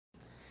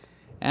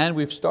And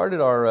we've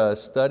started our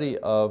study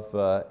of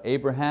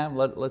Abraham.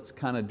 Let's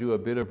kind of do a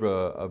bit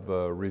of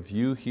a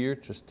review here,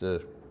 just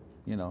to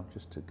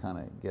kind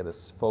of get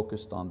us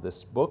focused on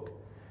this book.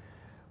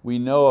 We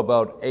know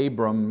about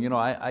Abram.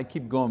 I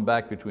keep going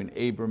back between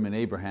Abram and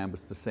Abraham.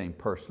 It's the same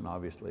person,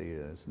 obviously.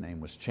 His name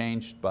was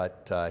changed,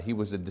 but he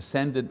was a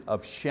descendant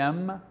of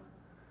Shem.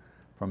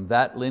 From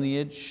that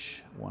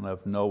lineage, one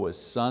of Noah's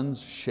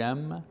sons,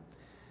 Shem.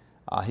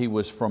 He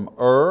was from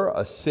Ur,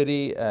 a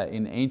city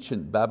in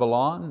ancient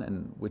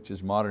Babylon, which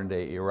is modern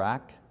day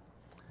Iraq.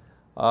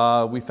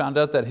 We found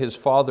out that his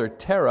father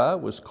Terah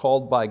was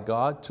called by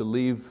God to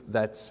leave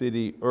that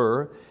city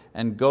Ur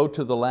and go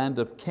to the land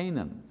of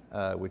Canaan,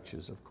 which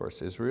is of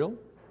course Israel.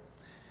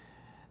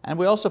 And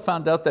we also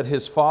found out that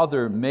his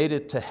father made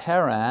it to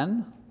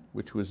Haran,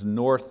 which was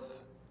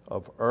north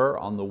of Ur,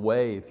 on the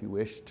way, if you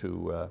wish,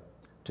 to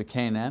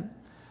Canaan.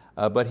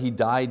 But he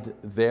died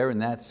there in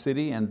that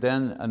city, and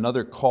then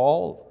another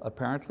call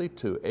apparently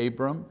to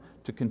Abram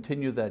to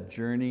continue that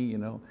journey.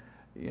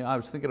 I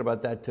was thinking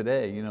about that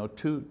today,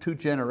 two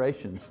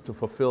generations to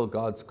fulfill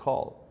God's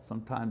call.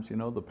 Sometimes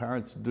the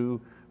parents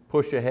do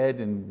push ahead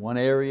in one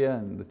area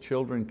and the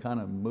children kind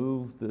of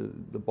move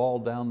the ball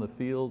down the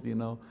field.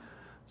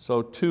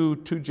 So two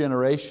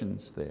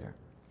generations there.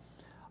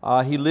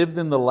 He lived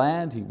in the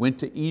land. He went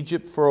to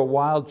Egypt for a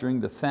while during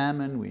the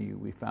famine. We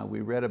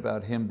read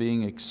about him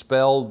being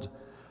expelled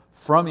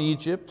from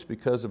Egypt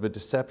because of a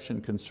deception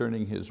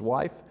concerning his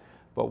wife.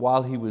 But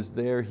while he was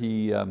there,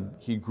 he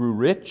grew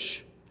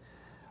rich.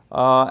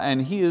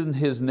 And he and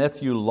his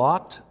nephew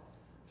Lot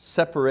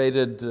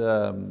separated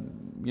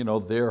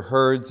their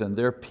herds and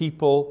their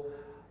people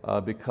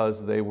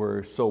because they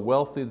were so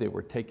wealthy. They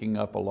were taking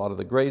up a lot of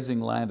the grazing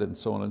land and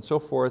so on and so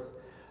forth.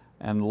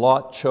 And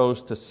Lot chose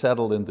to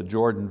settle in the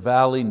Jordan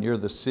Valley near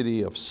the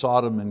city of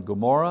Sodom and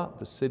Gomorrah,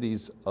 the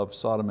cities of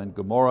Sodom and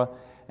Gomorrah,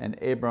 and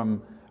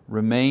Abram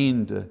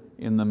remained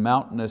in the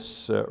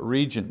mountainous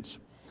regions.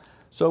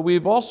 So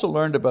we've also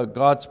learned about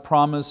God's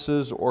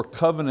promises or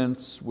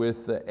covenants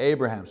with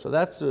Abraham. So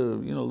that's a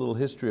little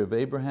history of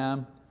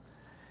Abraham.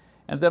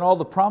 And then all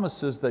the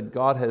promises that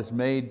God has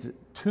made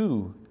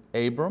to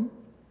Abram,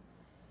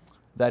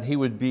 that he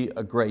would be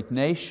a great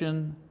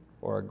nation,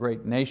 or a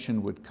great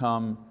nation would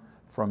come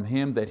from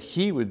him, that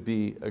he would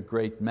be a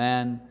great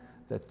man,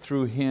 that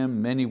through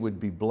him many would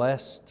be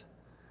blessed.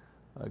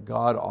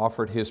 God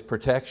offered His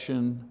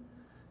protection,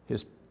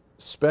 His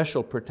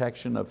special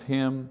protection of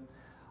him,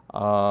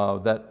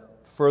 that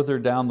further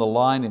down the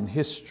line in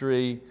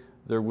history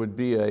there would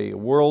be a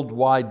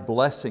worldwide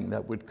blessing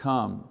that would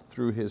come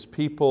through his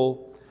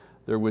people.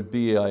 There would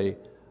be a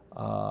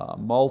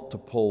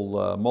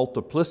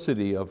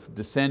multiplicity of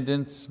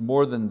descendants,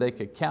 more than they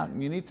could count.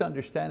 And you need to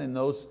understand, in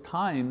those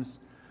times,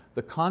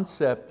 the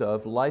concept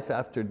of life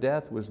after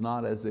death was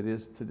not as it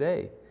is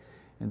today.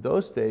 In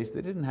those days,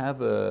 they didn't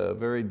have a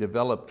very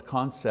developed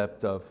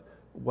concept of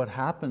what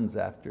happens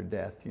after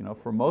death.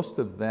 For most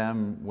of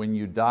them, when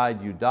you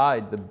died, you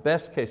died. The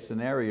best case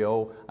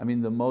scenario,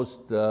 the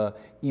most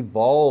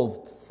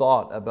evolved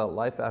thought about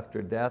life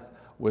after death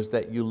was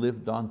that you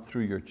lived on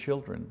through your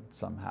children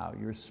somehow.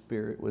 Your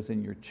spirit was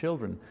in your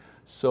children.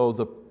 So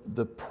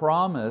the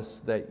promise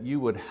that you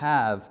would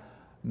have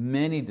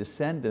many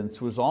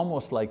descendants was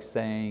almost like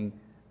saying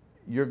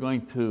you're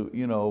going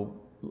to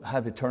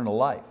have eternal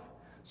life.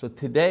 So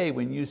today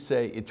when you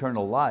say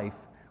eternal life,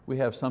 we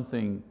have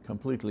something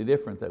completely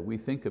different that we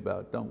think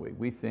about, don't we?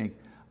 We think,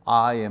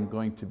 I am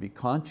going to be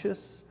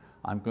conscious,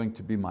 I'm going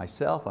to be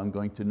myself, I'm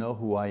going to know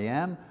who I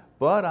am,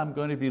 but I'm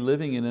going to be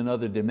living in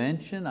another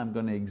dimension, I'm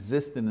going to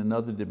exist in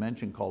another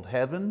dimension called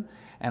heaven,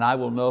 and I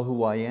will know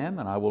who I am,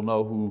 and I will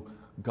know who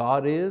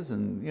God is,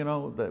 and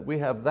that we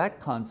have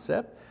that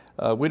concept.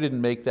 We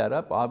didn't make that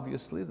up,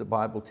 obviously, the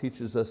Bible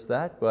teaches us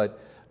that, but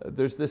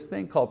there's this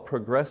thing called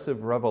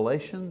progressive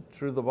revelation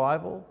through the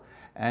Bible,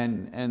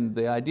 and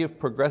the idea of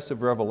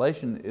progressive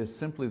revelation is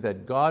simply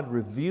that God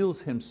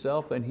reveals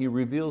Himself and He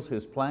reveals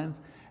His plans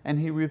and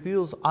He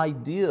reveals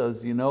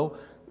ideas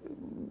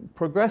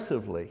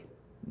progressively,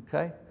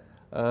 okay?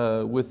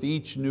 With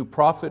each new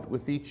prophet,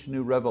 with each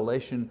new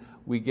revelation,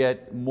 we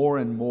get more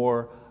and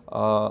more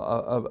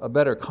a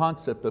better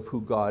concept of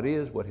who God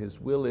is, what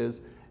His will is.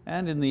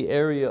 And in the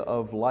area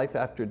of life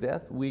after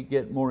death, we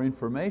get more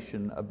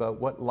information about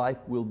what life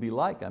will be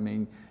like.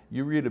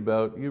 You read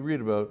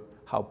about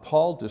how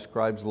Paul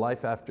describes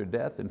life after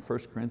death in 1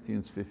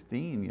 Corinthians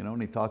 15,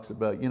 and he talks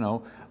about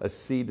a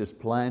seed is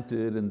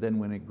planted, and then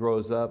when it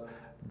grows up,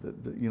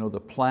 the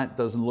plant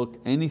doesn't look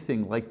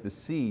anything like the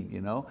seed,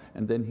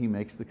 and then he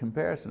makes the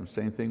comparison.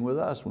 Same thing with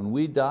us. When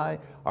we die,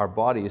 our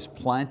body is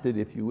planted,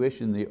 if you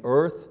wish, in the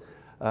earth,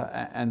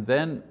 and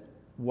then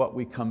what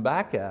we come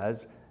back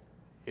as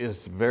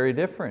is very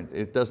different.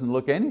 It doesn't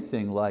look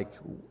anything like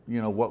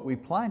what we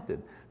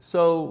planted.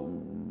 So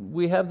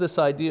we have this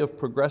idea of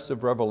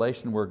progressive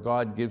revelation where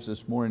God gives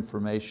us more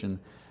information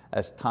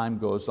as time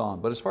goes on.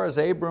 But as far as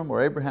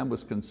Abraham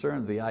was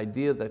concerned, the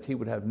idea that he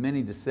would have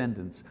many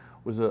descendants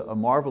was a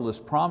marvelous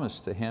promise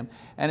to him,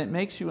 and it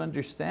makes you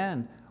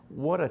understand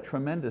what a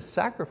tremendous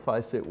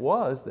sacrifice it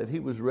was that he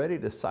was ready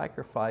to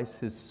sacrifice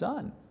his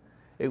son.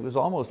 It was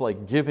almost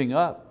like giving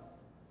up,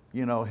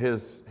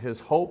 his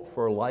hope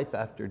for life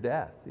after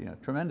death.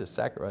 Tremendous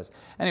sacrifice.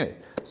 Anyway,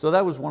 so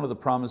that was one of the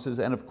promises,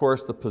 and of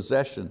course the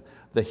possession,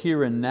 the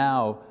here and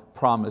now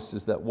promise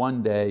is that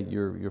one day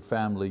your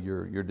family,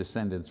 your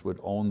descendants would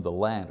own the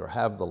land or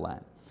have the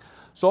land.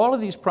 So all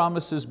of these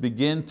promises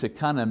begin to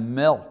kind of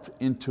melt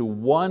into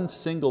one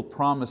single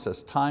promise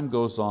as time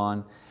goes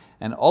on,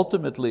 and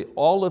ultimately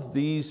all of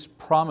these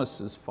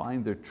promises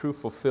find their true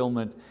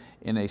fulfillment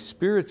in a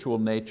spiritual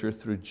nature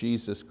through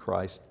Jesus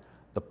Christ,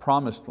 the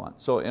promised one.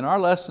 So in our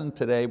lesson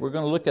today, we're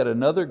going to look at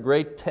another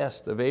great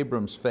test of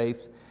Abram's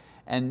faith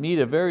and meet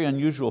a very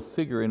unusual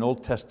figure in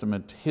Old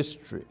Testament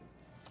history.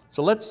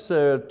 So let's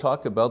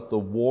talk about the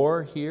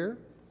war here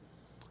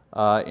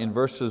in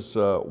verses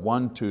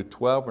 1 to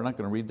 12. We're not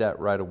going to read that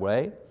right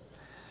away.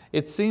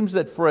 It seems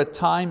that for a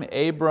time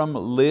Abram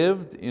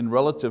lived in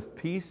relative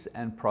peace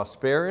and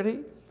prosperity,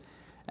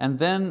 and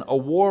then a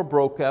war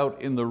broke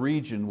out in the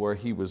region where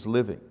he was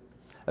living.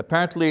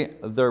 Apparently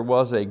there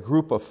was a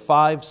group of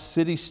 5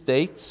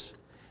 city-states,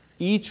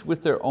 each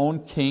with their own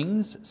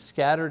kings,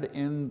 scattered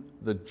in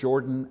the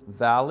Jordan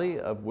Valley,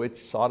 of which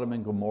Sodom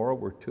and Gomorrah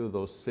were 2 of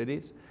those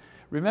cities.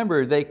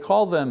 Remember, they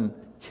call them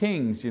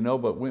kings,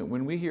 but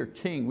when we hear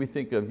king, we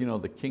think of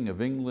the King of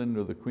England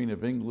or the Queen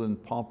of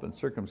England, pomp and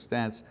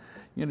circumstance.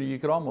 You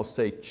could almost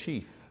say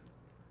chief,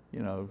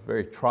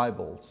 very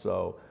tribal.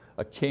 So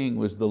a king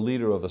was the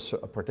leader of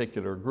a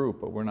particular group,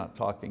 but we're not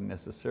talking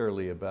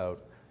necessarily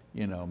about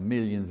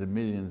millions and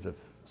millions of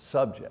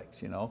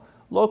subjects.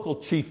 Local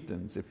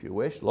chieftains, if you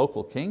wish,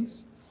 local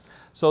kings.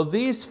 So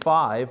these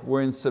 5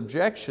 were in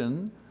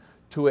subjection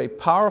to a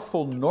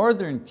powerful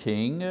northern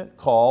king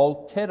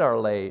called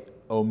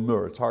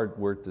Kedorlaomer, it's a hard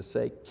word to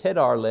say,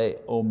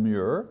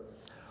 Kedorlaomer,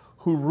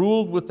 who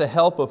ruled with the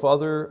help of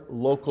other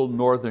local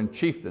northern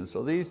chieftains.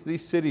 So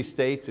these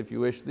city-states, if you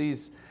wish,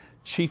 these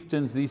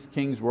chieftains, these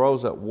kings were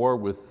always at war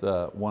with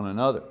one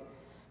another.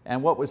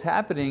 And what was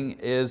happening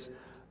is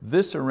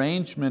this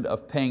arrangement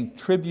of paying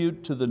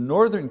tribute to the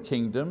northern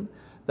kingdom,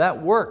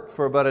 that worked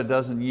for about a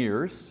dozen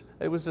years.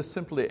 It was just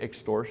simply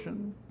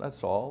extortion,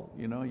 that's all.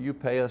 You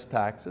pay us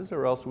taxes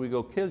or else we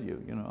go kill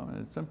you.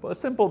 It's a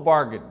simple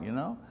bargain.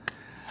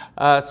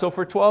 So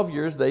for 12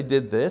 years they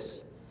did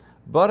this,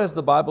 but as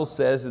the Bible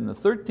says, in the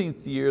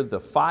 13th year, the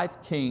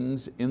 5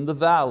 kings in the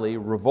valley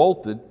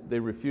revolted. They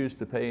refused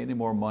to pay any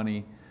more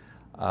money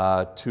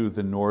to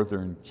the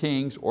northern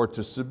kings or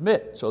to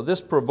submit. So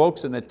this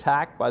provokes an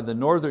attack by the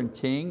northern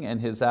king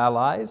and his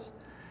allies.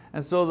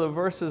 And so the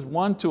verses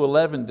 1 to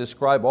 11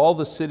 describe all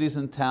the cities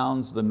and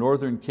towns the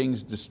northern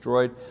kings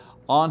destroyed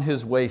on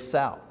his way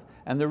south.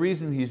 And the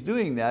reason he's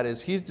doing that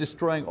is he's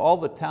destroying all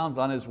the towns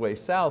on his way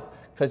south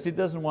because he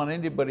doesn't want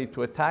anybody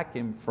to attack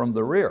him from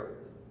the rear.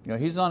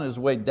 He's on his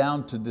way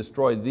down to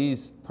destroy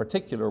these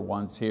particular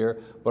ones here,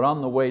 but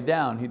on the way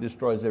down he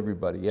destroys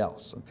everybody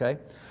else. Okay?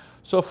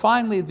 So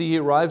finally he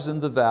arrives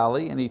in the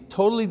valley and he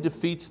totally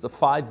defeats the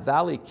 5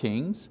 valley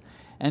kings,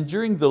 and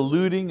during the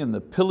looting and the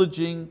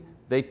pillaging,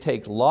 they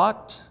take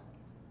Lot,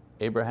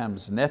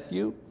 Abraham's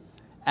nephew,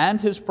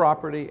 and his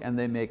property, and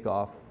they make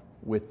off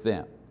with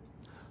them.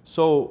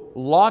 So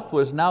Lot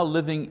was now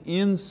living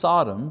in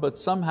Sodom, but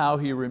somehow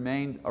he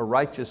remained a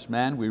righteous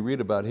man. We read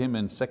about him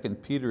in 2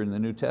 Peter in the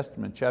New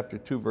Testament, chapter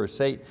 2,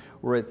 verse 8,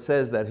 where it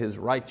says that his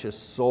righteous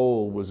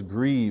soul was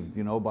grieved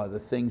by the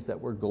things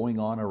that were going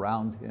on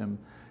around him.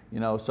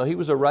 So he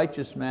was a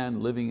righteous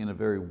man living in a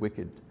very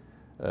wicked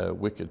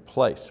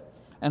place.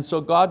 And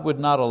so God would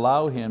not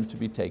allow him to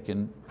be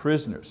taken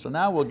prisoner. So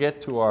now we'll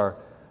get to our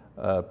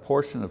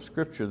portion of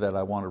scripture that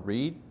I want to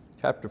read,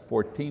 chapter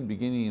 14,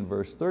 beginning in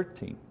verse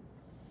 13.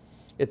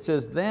 It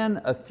says, "Then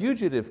a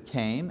fugitive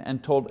came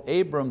and told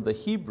Abram the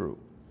Hebrew.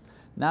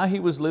 Now he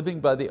was living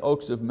by the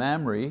oaks of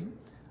Mamre,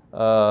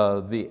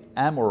 the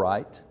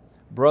Amorite,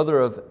 brother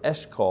of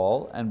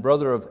Eshcol and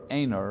brother of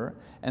Aner,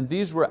 and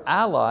these were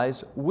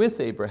allies with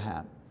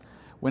Abraham.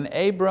 When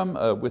Abram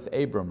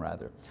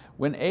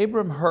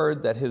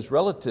heard that his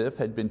relative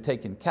had been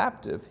taken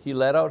captive, he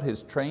led out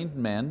his trained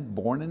men,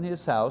 born in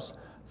his house,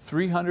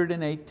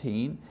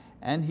 318,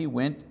 and he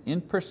went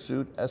in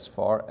pursuit as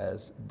far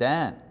as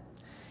Dan.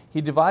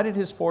 He divided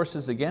his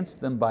forces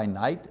against them by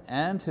night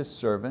and his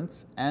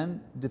servants and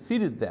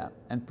defeated them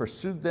and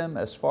pursued them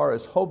as far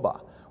as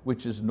Hobah,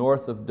 which is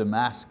north of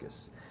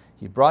Damascus.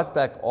 He brought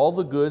back all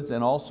the goods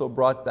and also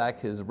brought back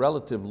his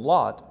relative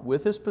Lot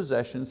with his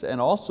possessions and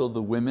also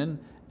the women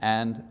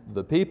and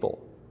the people."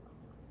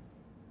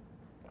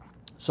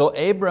 So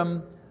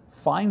Abram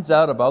finds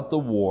out about the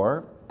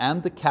war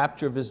and the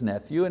capture of his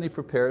nephew, and he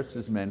prepares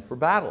his men for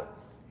battle.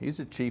 He's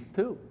a chief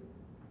too.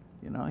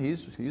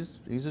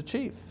 He's a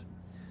chief.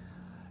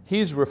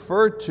 He's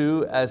referred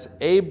to as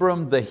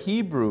Abram the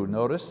Hebrew,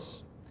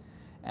 notice.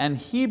 And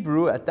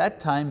Hebrew at that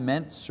time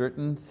meant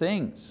certain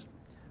things.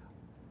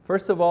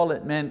 First of all,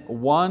 it meant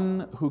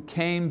one who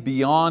came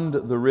beyond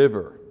the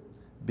river,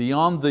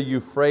 beyond the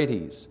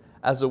Euphrates,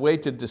 as a way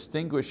to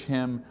distinguish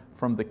him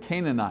from the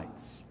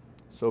Canaanites.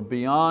 So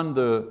beyond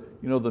the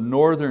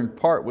northern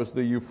part was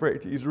the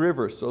Euphrates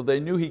River. So they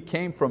knew he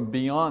came from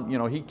beyond,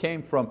 he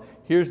came from,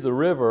 here's the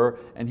river,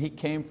 and he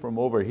came from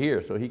over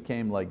here. So he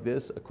came like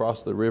this,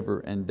 across the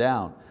river and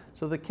down.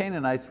 So the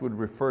Canaanites would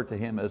refer to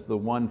him as the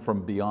one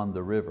from beyond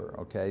the river.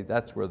 Okay?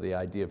 That's where the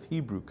idea of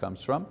Hebrew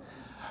comes from.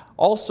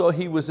 Also,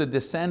 he was a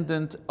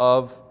descendant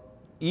of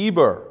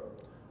Eber,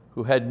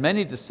 who had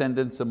many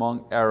descendants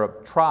among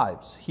Arab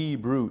tribes.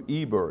 Hebrew,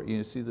 Eber,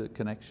 you see the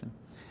connection?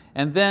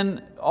 And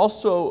then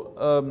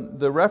also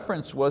the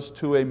reference was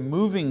to a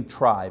moving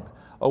tribe,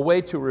 a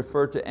way to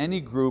refer to any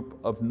group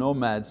of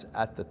nomads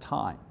at the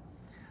time.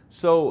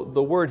 So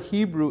the word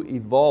Hebrew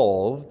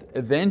evolved.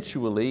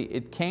 Eventually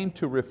it came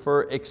to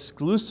refer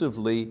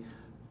exclusively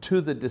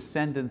to the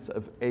descendants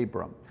of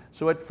Abram.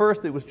 So at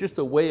first it was just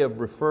a way of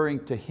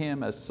referring to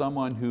him as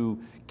someone who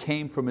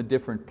came from a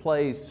different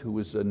place, who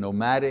was a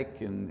nomadic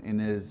in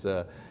his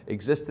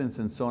existence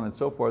and so on and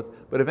so forth,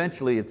 but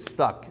eventually it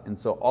stuck, and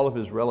so all of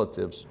his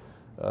relatives,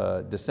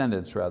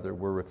 descendants rather,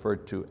 were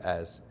referred to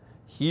as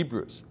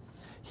Hebrews.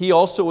 He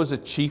also was a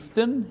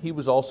chieftain. He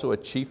was also a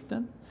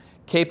chieftain,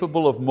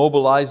 capable of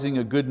mobilizing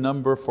a good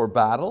number for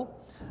battle,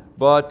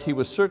 but he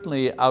was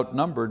certainly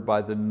outnumbered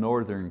by the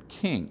northern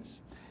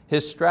kings.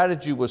 His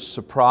strategy was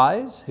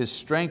surprise, his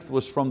strength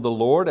was from the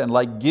Lord, and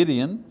like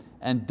Gideon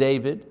and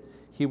David,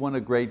 he won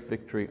a great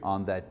victory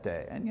on that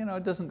day. And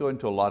it doesn't go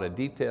into a lot of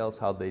details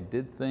how they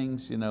did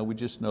things, we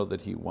just know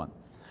that he won.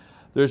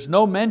 There's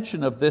no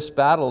mention of this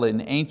battle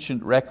in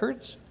ancient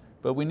records,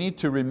 but we need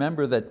to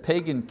remember that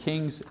pagan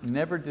kings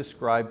never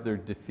described their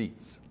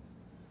defeats.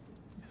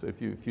 So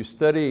if you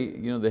study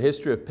the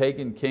history of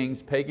pagan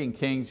kings,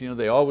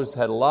 they always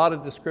had a lot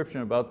of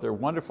description about their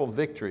wonderful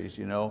victories,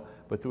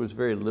 but there was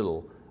very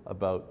little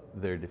about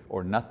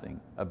or nothing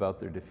about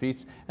their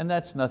defeats, and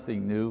that's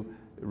nothing new.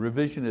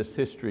 Revisionist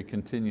history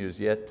continues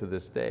yet to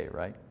this day,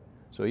 right?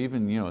 So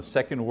even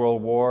Second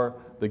World War,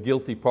 the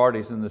guilty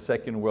parties in the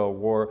Second World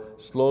War,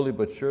 slowly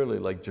but surely,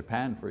 like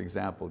Japan for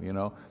example,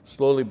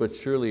 slowly but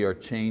surely are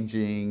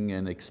changing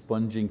and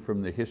expunging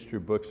from the history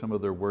books some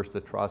of their worst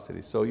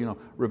atrocities. So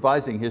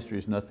revising history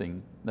is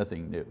nothing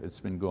new. It's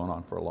been going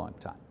on for a long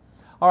time.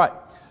 All right,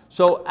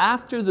 so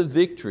after the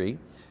victory,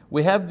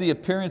 we have the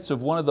appearance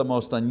of one of the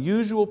most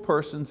unusual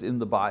persons in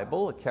the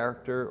Bible, a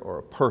character or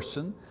a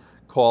person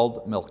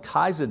called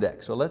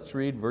Melchizedek. So let's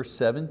read verse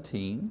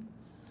 17.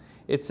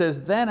 It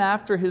says, then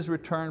after his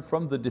return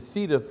from the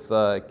defeat of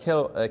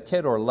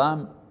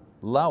Kedorlaomer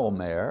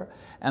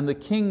and the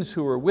kings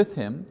who were with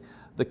him,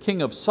 the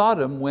king of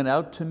Sodom went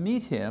out to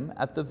meet him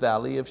at the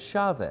valley of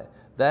Shaveh,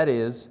 that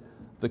is,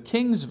 the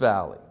king's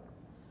valley.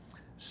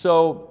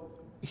 So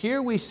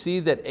here we see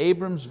that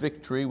Abram's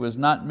victory was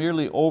not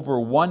merely over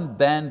one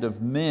band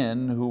of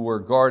men who were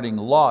guarding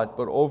Lot,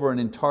 but over an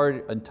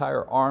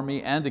entire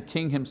army and the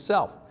king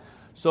himself.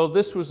 So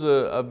this was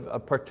a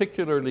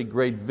particularly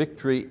great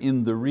victory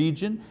in the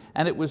region,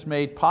 and it was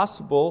made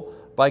possible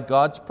by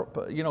God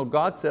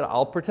said,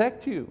 I'll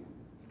protect you.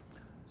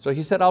 So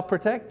he said, I'll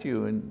protect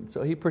you. And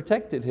so he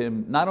protected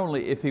him, not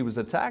only if he was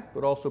attacked,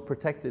 but also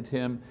protected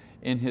him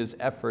in his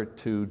effort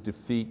to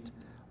defeat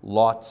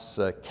Lot's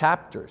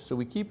captors. So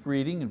we keep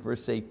reading in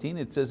verse 18,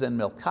 it says, and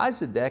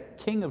Melchizedek,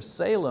 king of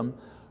Salem,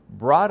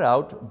 brought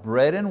out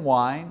bread and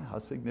wine. How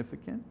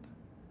significant?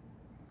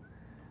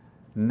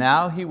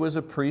 Now he was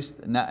a priest,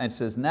 and it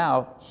says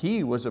now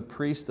he was a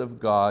priest of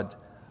God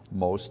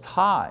Most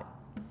High.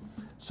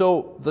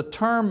 So the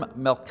term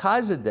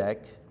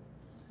Melchizedek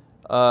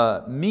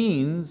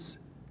means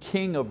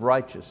king of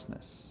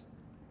righteousness.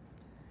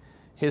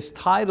 His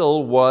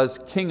title was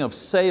king of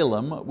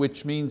Salem,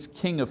 which means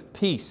king of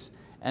peace.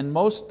 And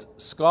most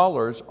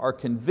scholars are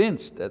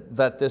convinced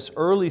that this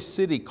early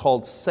city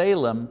called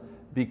Salem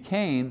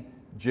became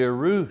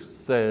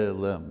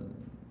Jerusalem.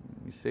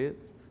 You see it?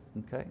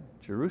 Okay.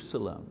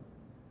 Jerusalem.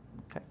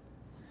 Okay.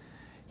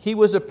 He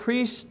was a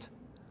priest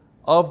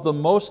of the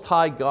Most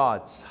High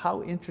God.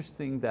 How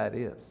interesting that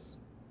is.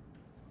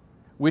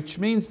 Which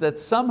means that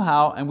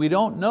somehow, and we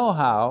don't know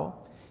how,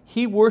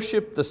 he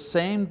worshiped the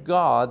same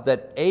God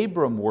that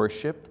Abram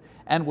worshiped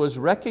and was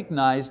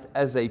recognized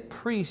as a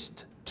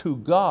priest to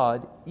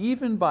God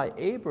even by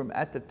Abram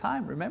at the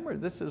time. Remember,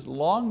 this is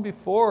long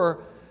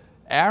before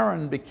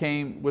Aaron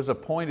was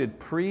appointed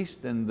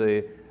priest and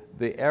the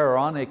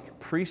Aaronic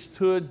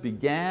priesthood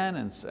began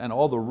and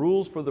all the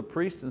rules for the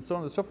priests and so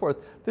on and so forth.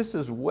 This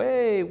is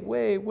way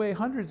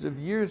hundreds of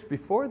years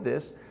before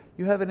this.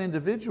 You have an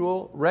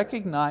individual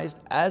recognized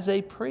as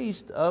a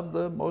priest of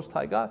the Most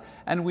High God.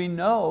 And we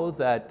know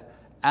that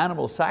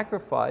animal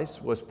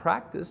sacrifice was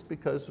practiced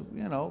because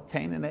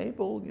Cain and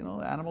Abel,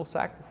 animal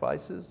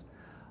sacrifices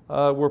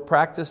were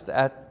practiced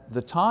at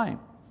the time.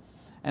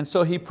 And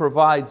so he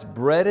provides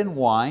bread and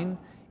wine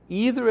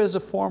either as a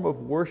form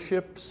of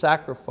worship,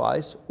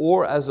 sacrifice,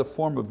 or as a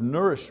form of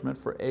nourishment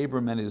for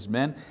Abram and his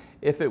men.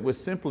 If it was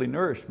simply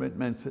nourishment,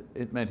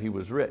 it meant he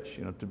was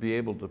rich. To be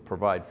able to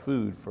provide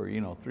food for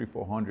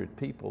 300-400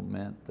 people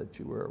meant that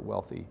you were a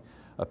wealthy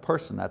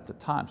person at the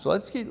time. So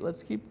let's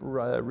keep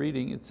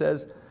reading. It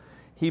says,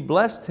 he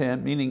blessed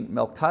him, meaning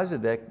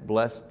Melchizedek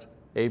blessed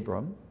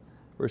Abram,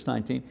 verse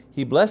 19,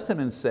 he blessed him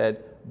and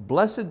said,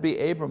 "Blessed be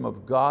Abram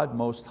of God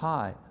Most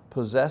High,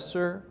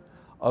 possessor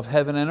of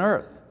heaven and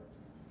earth."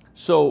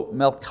 So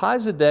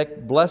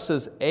Melchizedek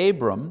blesses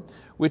Abram,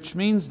 which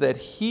means that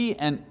he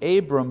and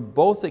Abram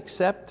both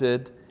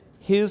accepted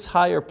his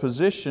higher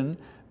position,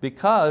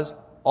 because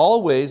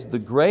always the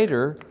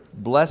greater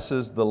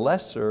blesses the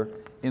lesser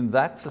in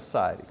that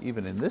society.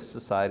 Even in this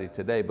society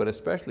today, but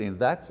especially in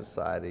that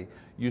society,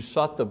 you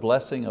sought the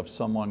blessing of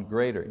someone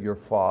greater. Your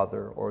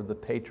father or the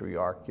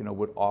patriarch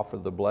would offer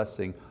the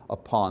blessing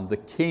upon. The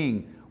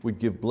king would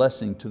give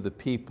blessing to the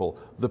people.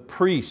 The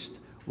priest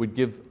would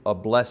give a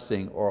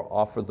blessing or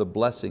offer the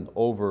blessing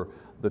over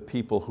the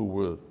people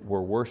who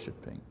were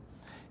worshiping.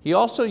 He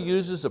also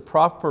uses a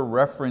proper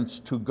reference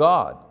to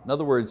God. In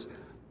other words,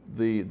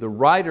 the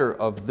writer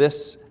of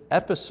this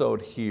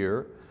episode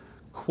here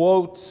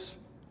quotes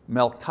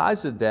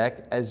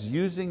Melchizedek as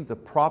using the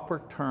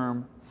proper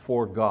term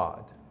for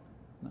God.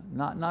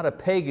 Not a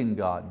pagan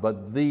God,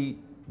 but the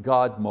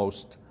God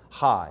Most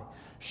High,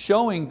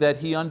 showing that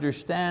he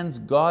understands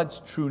God's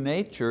true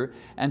nature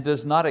and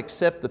does not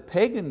accept the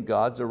pagan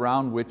gods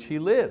around which he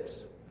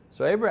lives.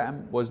 So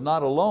Abraham was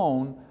not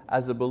alone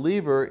as a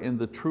believer in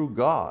the true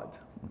God.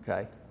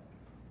 Okay?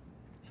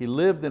 He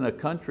lived in a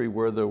country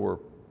where there were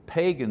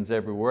pagans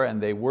everywhere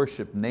and they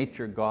worshiped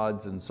nature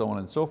gods and so on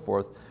and so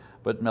forth,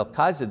 but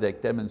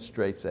Melchizedek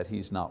demonstrates that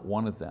he's not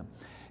one of them.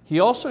 He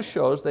also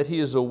shows that he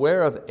is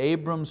aware of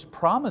Abram's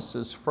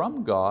promises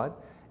from God,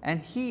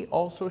 and he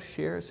also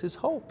shares his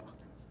hope.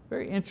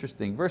 Very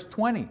interesting. Verse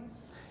 20,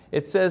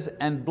 it says,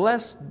 "And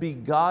blessed be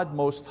God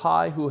Most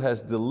High, who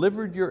has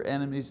delivered your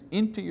enemies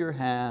into your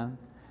hand."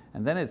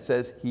 And then it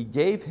says, he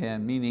gave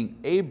him, meaning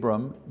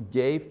Abram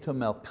gave to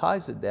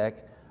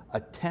Melchizedek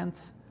a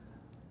tenth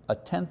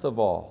of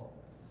all.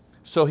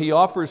 So he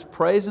offers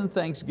praise and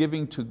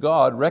thanksgiving to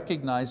God,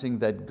 recognizing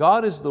that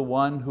God is the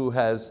one who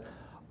has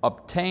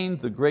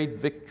obtained the great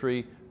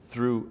victory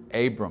through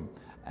Abram,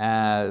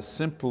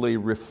 simply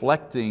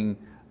reflecting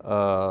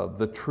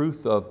the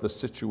truth of the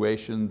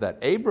situation that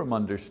Abram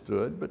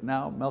understood, but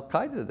now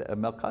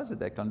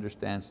Melchizedek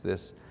understands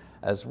this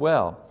as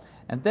well.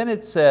 And then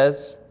it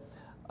says,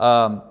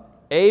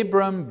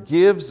 Abram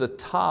gives a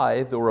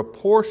tithe or a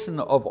portion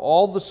of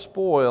all the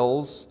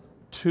spoils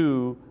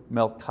to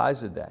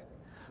Melchizedek.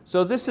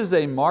 So this is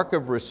a mark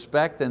of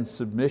respect and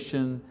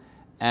submission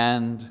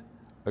and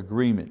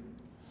agreement.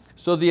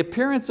 So the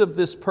appearance of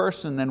this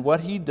person and what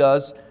he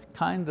does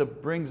kind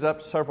of brings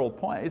up several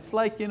points. It's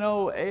like,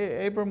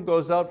 Abram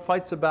goes out,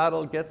 fights a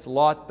battle, gets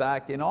Lot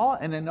back,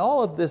 and in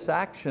all of this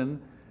action,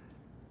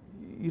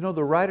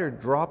 the writer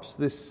drops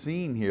this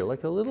scene here,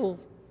 like a little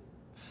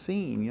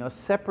scene, a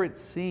separate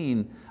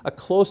scene, a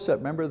close-up.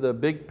 Remember the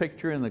big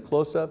picture in the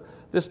close-up?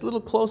 This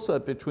little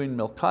close-up between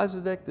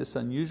Melchizedek, this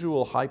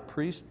unusual high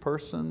priest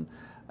person,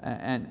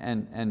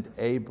 and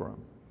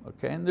Abram.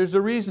 Okay? And there's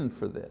a reason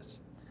for this.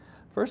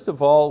 First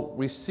of all,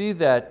 we see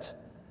that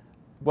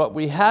what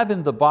we have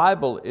in the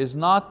Bible is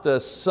not the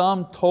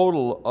sum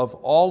total of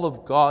all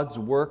of God's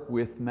work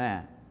with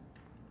man.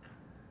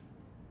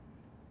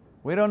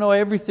 We don't know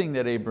everything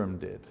that Abram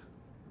did.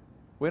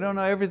 We don't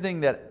know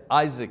everything that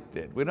Isaac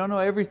did. We don't know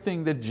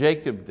everything that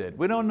Jacob did.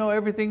 We don't know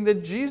everything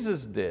that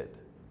Jesus did.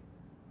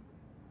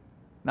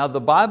 Now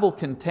the Bible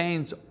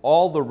contains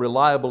all the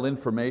reliable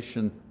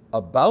information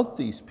about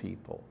these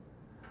people,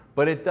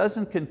 but it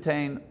doesn't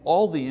contain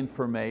all the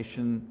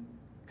information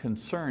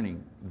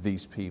concerning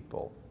these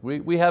people.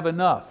 We have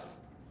enough.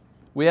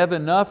 We have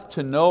enough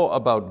to know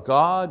about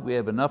God. We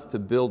have enough to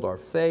build our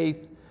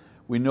faith.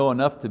 We know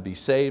enough to be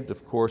saved,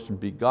 of course, and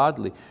be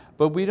godly,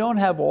 but we don't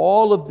have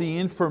all of the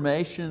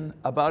information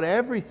about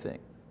everything.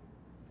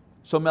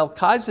 So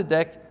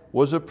Melchizedek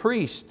was a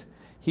priest.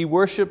 He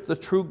worshiped the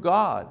true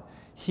God.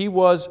 He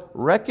was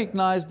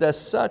recognized as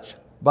such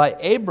by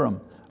Abram,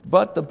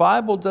 but the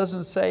Bible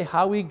doesn't say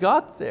how he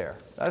got there.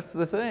 That's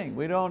the thing.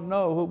 We don't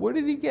know. Where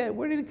did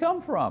he come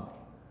from?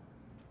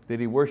 Did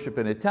he worship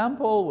in a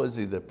temple? Was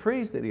he the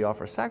priest? Did he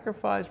offer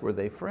sacrifice? Were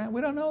they friends? We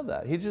don't know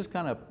that. He just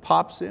kind of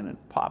pops in and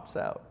pops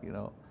out.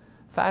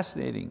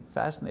 Fascinating,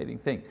 fascinating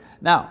thing.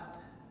 Now,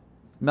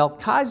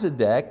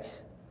 Melchizedek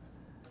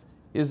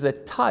is a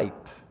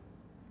type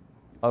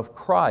of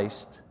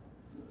Christ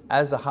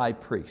as a high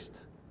priest.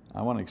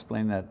 I want to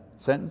explain that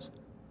sentence.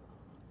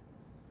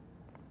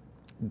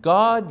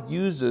 God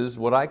uses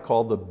what I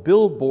call the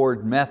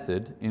billboard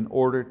method in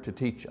order to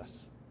teach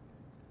us.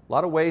 A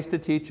lot of ways to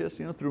teach us,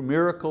 through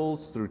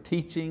miracles, through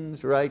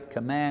teachings, right,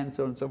 commands,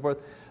 so on and so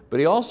forth.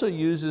 But he also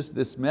uses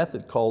this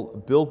method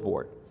called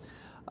billboard.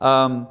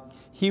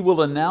 He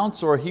will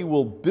announce or he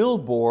will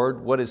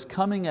billboard what is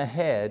coming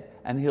ahead,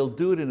 and he'll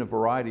do it in a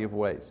variety of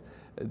ways.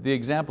 The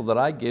example that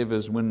I give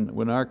is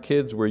when our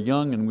kids were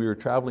young and we were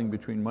traveling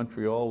between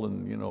Montreal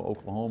and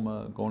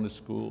Oklahoma, going to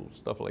school,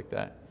 stuff like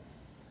that.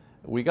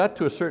 We got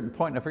to a certain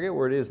point, and I forget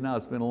where it is now,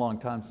 it's been a long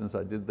time since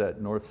I did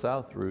that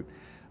north-south route,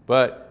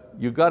 but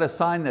you got a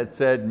sign that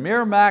said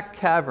Meramec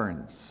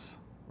Caverns,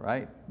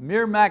 right?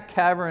 Meramec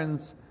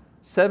Caverns,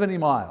 70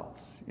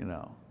 miles,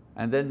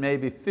 and then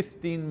maybe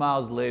 15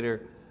 miles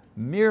later,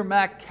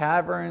 Mearmac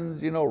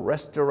Caverns,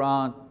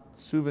 restaurant,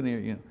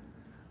 souvenir,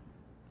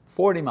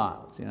 40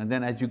 miles. And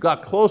then as you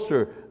got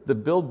closer, the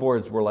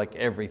billboards were like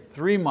every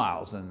 3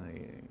 miles,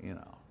 and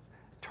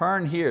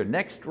turn here,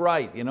 next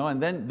right,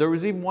 and then there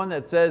was even one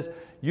that says,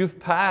 you've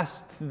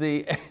passed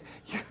the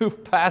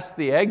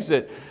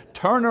exit,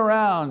 turn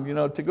around,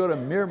 to go to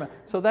Mearmac.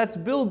 So that's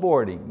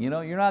billboarding,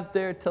 you're not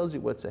there, it tells you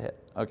what's ahead.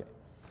 Okay.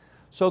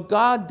 So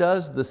God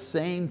does the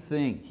same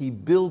thing. He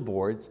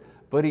billboards,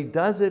 but He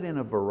does it in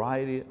a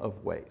variety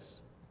of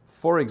ways.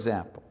 For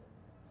example,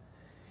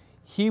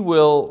 He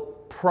will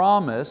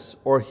promise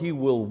or He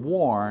will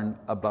warn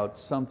about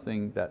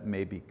something that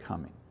may be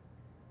coming.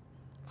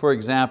 For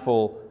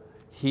example,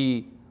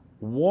 He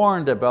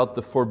warned about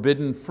the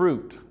forbidden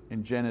fruit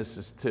in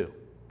Genesis 2.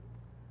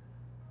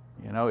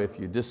 If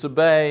you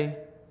disobey,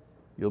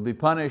 you'll be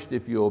punished.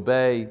 If you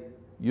obey,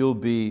 you'll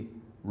be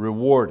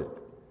rewarded.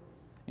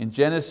 In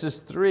Genesis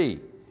 3,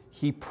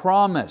 He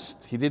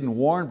promised, He didn't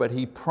warn, but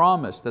He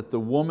promised that the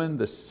woman,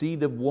 the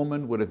seed of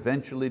woman, would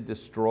eventually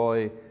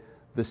destroy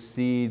the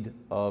seed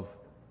of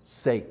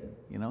Satan.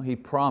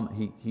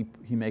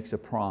 He makes a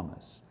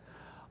promise.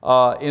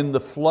 In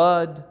the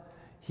flood,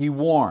 He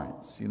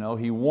warns.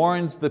 He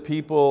warns the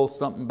people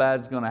something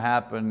bad's going to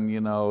happen.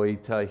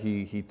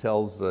 He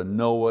tells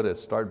Noah to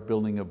start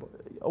building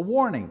a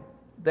warning.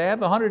 They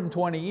have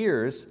 120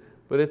 years,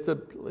 but it's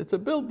a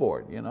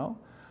billboard.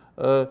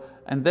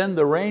 And then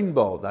the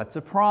rainbow, that's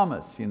a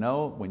promise.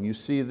 When you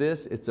see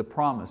this, it's a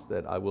promise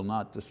that I will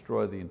not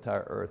destroy the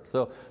entire earth.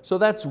 So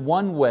that's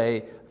one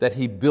way that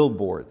He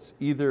billboards,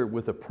 either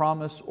with a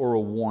promise or a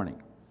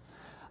warning.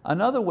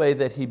 Another way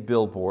that He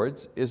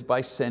billboards is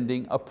by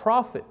sending a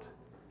prophet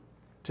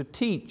to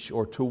teach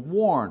or to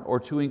warn or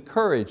to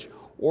encourage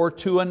or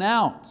to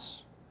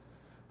announce.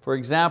 For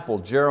example,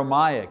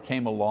 Jeremiah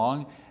came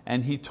along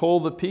and he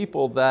told the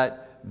people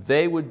that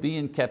they would be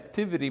in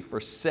captivity for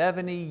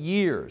 70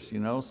 years,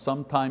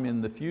 sometime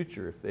in the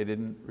future if they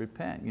didn't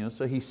repent.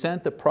 So he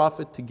sent a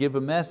prophet to give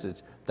a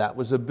message. That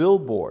was a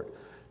billboard.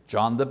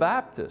 John the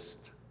Baptist,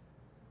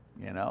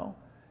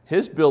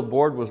 his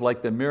billboard was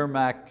like the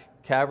Mearmac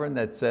Cavern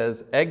that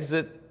says,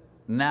 exit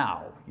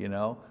now.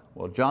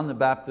 Well, John the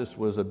Baptist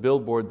was a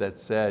billboard that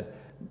said,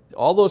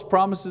 all those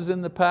promises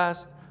in the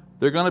past,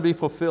 they're going to be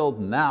fulfilled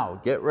now.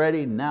 Get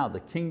ready now, the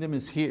kingdom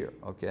is here.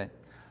 Okay?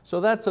 So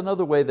that's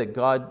another way that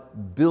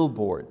God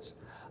billboards.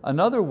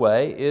 Another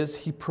way is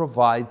He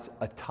provides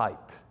a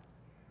type.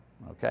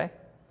 Okay?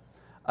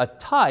 A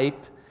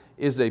type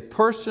is a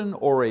person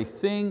or a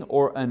thing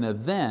or an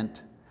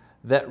event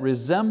that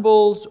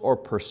resembles or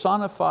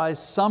personifies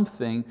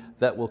something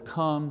that will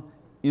come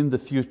in the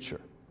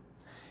future.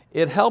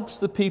 It helps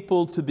the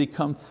people to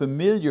become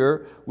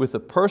familiar with a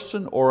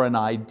person or an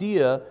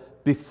idea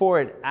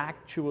before it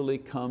actually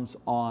comes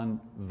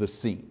on the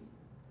scene.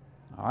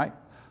 All right?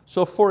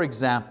 So for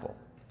example,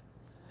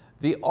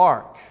 the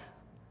ark.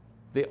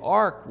 The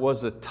ark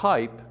was a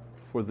type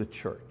for the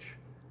church.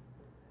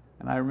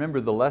 And I remember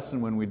the lesson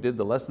when we did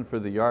the lesson for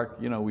the ark,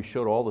 we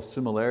showed all the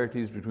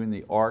similarities between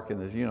the ark and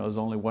there's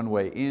only one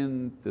way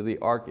into the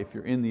ark. If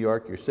you're in the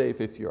ark, you're safe.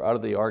 If you're out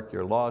of the ark,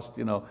 you're lost.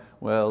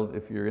 Well,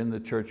 if you're in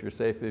the church, you're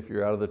safe. If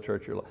you're out of the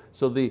church, you're lost.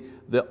 So the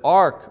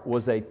ark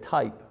was a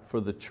type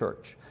for the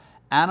church.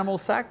 Animal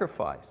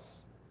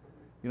sacrifice.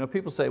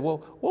 People say, well,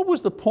 what was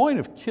the point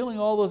of killing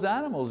all those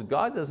animals?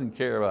 God doesn't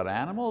care about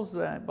animals,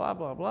 blah,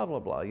 blah, blah, blah,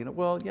 blah.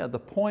 Well, yeah, the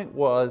point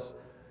was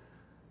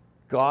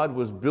God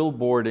was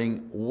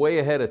billboarding way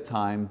ahead of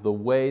time the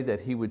way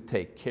that He would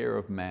take care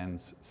of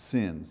man's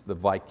sins, the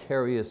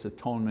vicarious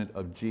atonement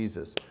of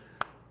Jesus.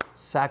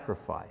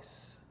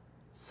 Sacrifice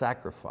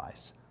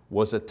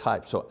was a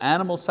type. So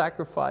animal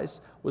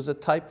sacrifice was a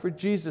type for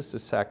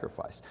Jesus'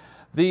 sacrifice.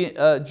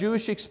 The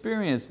Jewish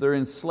experience, their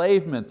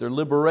enslavement, their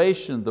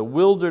liberation, the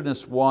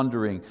wilderness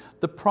wandering,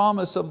 the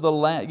promise of the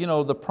land,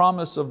 the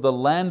promise of the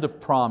land of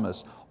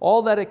promise,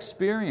 all that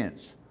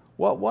experience,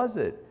 what was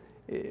it?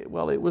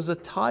 Well, it was a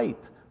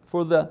type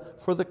for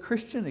the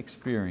Christian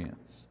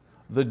experience.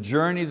 The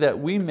journey that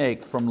we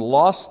make from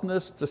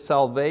lostness to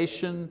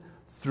salvation,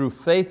 through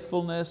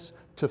faithfulness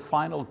to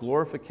final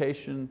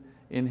glorification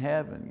in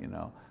heaven.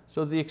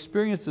 So the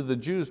experience of the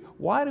Jews,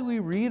 why do we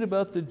read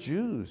about the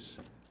Jews?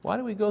 Why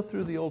do we go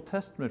through the Old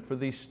Testament for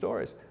these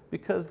stories?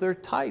 Because they're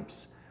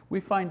types. We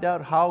find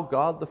out how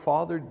God the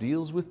Father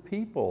deals with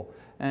people,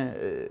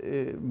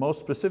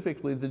 most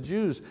specifically the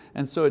Jews.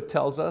 And so it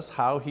tells us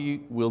how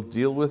He will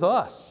deal with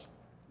us.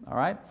 All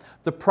right?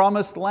 The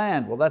promised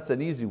land, well, that's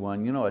an easy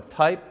one, a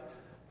type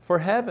for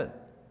heaven.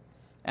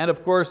 And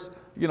of course,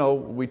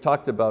 we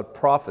talked about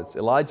prophets.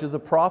 Elijah the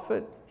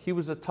prophet, he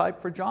was a type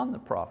for John the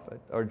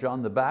prophet, or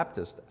John the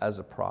Baptist as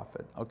a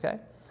prophet, okay?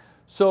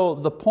 So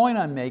the point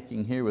I'm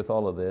making here with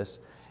all of this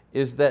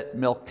is that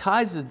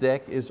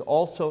Melchizedek is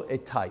also a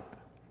type,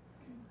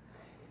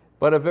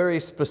 but a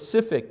very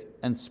specific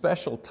and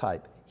special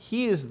type.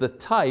 He is the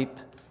type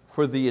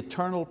for the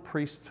eternal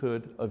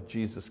priesthood of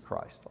Jesus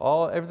Christ.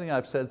 Everything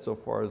I've said so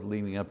far is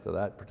leading up to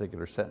that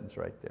particular sentence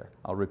right there.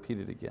 I'll repeat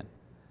it again.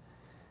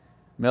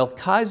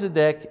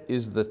 Melchizedek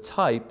is the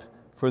type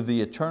for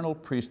the eternal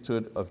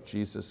priesthood of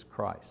Jesus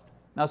Christ.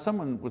 Now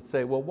someone would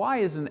say, well, why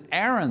isn't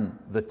Aaron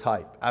the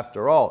type?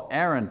 After all,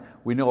 Aaron,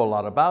 we know a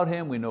lot about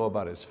him, we know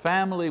about his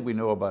family, we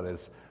know about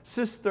his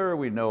sister,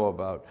 we know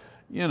about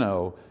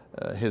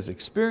his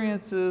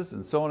experiences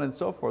and so on and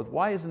so forth.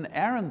 Why isn't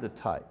Aaron the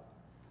type?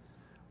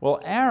 Well,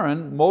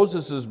 Aaron,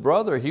 Moses'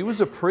 brother, he was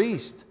a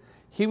priest.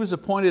 He was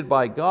appointed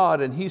by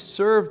God and he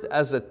served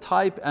as a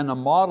type and a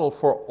model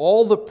for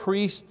all the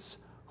priests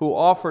who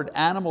offered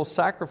animal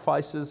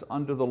sacrifices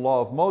under the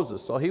law of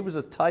Moses. So he was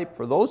a type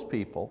for those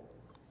people.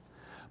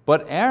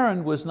 But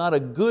Aaron was not a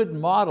good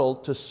model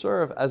to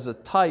serve as a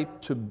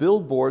type to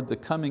billboard the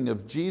coming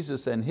of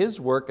Jesus and his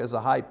work as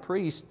a high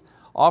priest,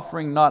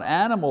 offering not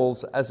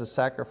animals as a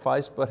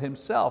sacrifice, but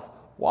himself.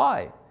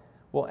 Why?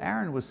 Well,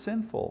 Aaron was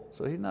sinful,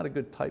 so he's not a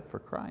good type for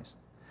Christ.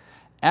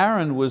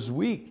 Aaron was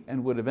weak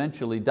and would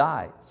eventually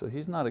die, so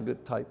he's not a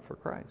good type for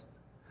Christ.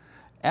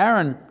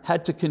 Aaron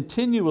had to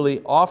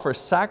continually offer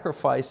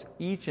sacrifice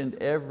each and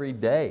every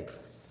day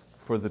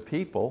for the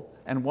people,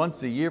 and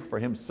once a year for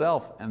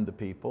himself and the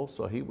people,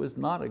 so he was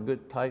not a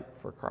good type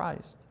for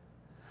Christ.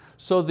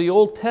 So the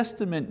Old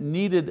Testament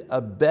needed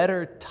a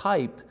better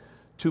type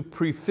to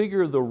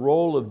prefigure the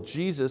role of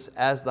Jesus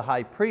as the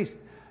high priest,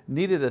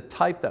 needed a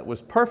type that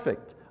was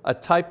perfect, a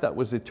type that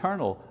was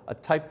eternal, a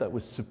type that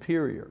was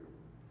superior.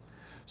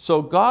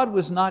 So God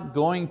was not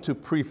going to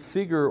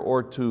prefigure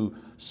or to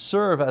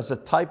serve as a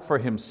type for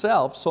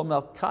himself, so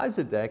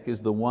Melchizedek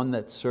is the one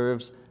that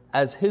serves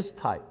as his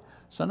type.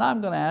 So now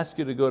I'm going to ask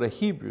you to go to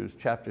Hebrews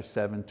chapter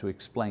 7 to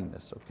explain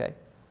this, okay?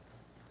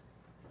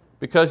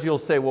 Because you'll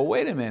say, well,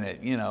 wait a minute,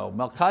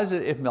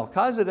 if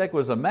Melchizedek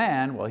was a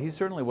man, well, he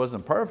certainly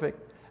wasn't perfect.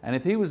 And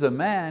if he was a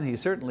man, he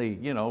certainly,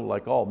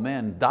 like all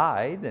men,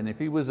 died. And if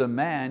he was a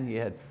man, he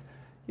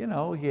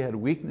had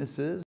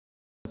weaknesses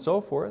and so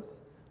forth.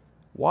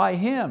 Why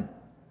him?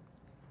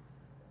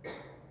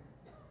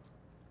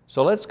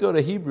 So let's go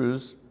to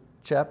Hebrews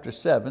chapter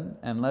 7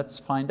 and let's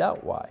find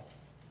out why.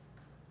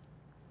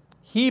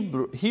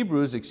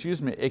 Hebrews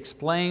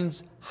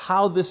explains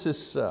how this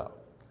is so.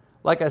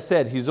 Like I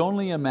said, he's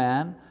only a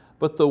man,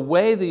 but the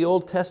way the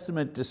Old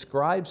Testament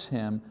describes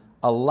him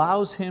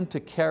allows him to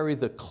carry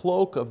the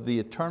cloak of the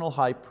eternal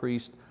high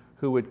priest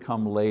who would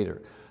come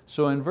later.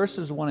 So in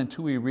verses 1 and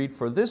 2 we read,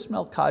 "For this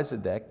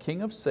Melchizedek,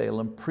 king of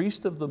Salem,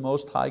 priest of the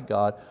Most High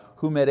God,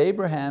 who met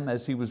Abraham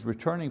as he was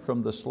returning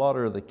from the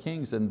slaughter of the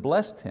kings and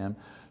blessed him,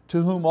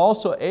 to whom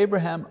also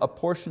Abraham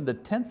apportioned a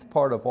tenth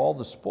part of all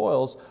the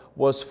spoils,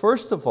 was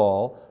first of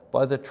all,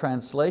 by the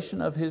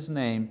translation of his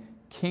name,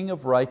 King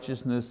of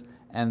Righteousness,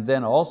 and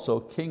then also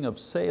King of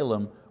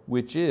Salem,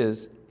 which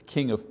is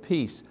King of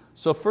Peace."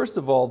 So first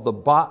of all,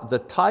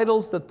 the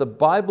titles that the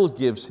Bible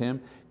gives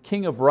him,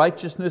 King of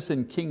Righteousness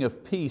and King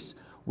of Peace,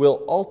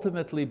 will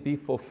ultimately be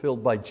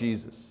fulfilled by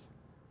Jesus.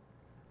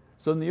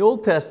 So in the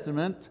Old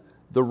Testament,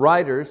 the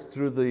writers,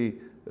 through the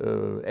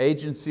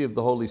agency of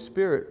the Holy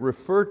Spirit,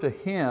 refer to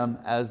him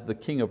as the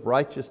King of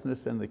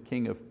Righteousness and the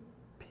King of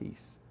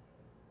Peace.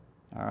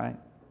 All right?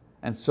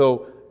 And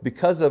so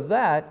because of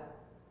that,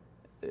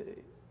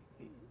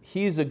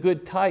 he's a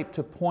good type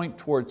to point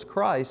towards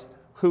Christ,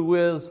 who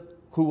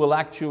will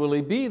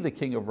actually be the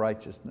King of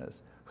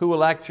Righteousness, who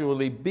will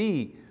actually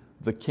be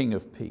the King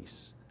of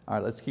Peace. All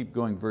right, let's keep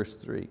going, verse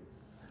 3.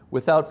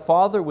 "Without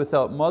father,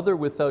 without mother,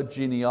 without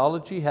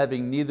genealogy,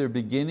 having neither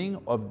beginning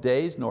of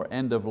days nor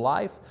end of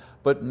life,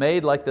 but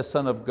made like the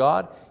Son of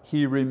God,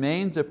 he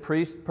remains a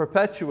priest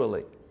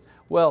perpetually."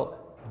 Well,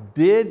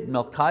 did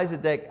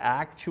Melchizedek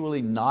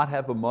actually not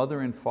have a mother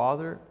and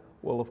father?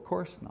 Well, of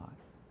course not.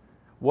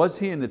 Was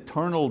he an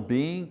eternal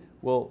being?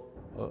 Well,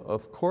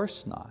 of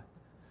course not.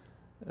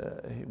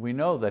 We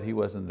know that he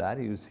wasn't that,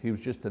 he was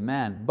just a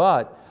man.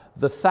 But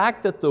the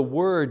fact that the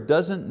word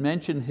doesn't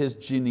mention his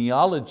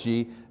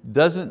genealogy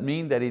doesn't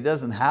mean that he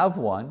doesn't have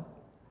one.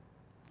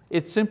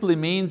 It simply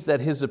means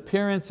that his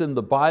appearance in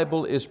the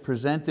Bible is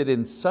presented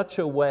in such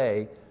a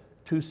way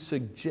to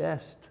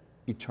suggest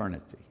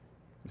eternity.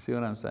 You see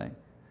what I'm saying?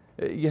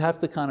 You have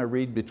to kind of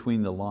read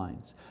between the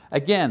lines.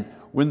 Again,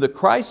 when the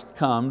Christ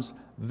comes,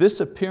 this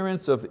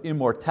appearance of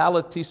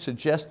immortality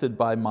suggested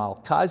by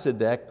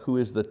Melchizedek, who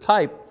is the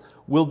type,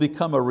 will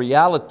become a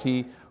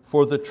reality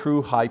for the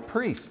true high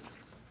priest.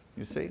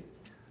 You see?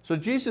 So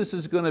Jesus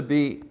is going to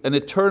be an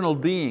eternal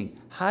being.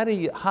 How do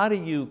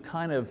you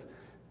kind of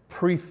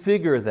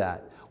prefigure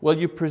that? Well,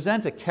 you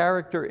present a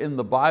character in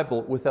the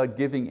Bible without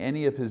giving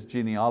any of his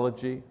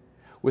genealogy,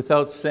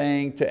 without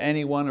saying to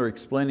anyone or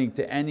explaining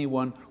to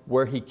anyone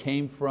where he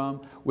came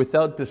from,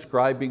 without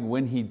describing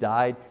when he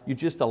died. You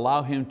just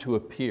allow him to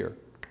appear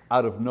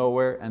out of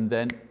nowhere and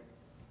then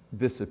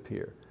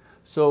disappear.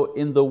 So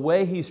in the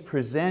way he's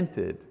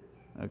presented,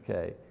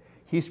 okay,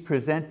 he's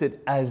presented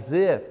as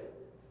if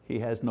he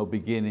has no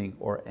beginning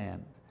or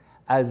end,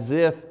 as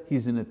if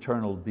he's an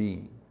eternal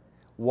being.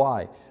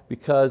 Why?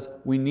 Because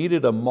we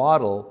needed a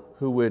model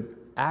who would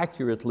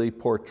accurately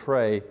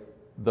portray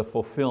the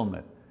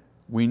fulfillment.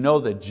 We know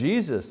that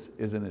Jesus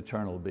is an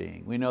eternal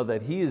being. We know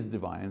that He is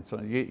divine.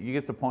 So you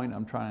get the point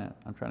I'm trying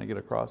to get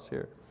across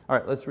here. All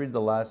right, let's read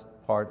the last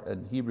part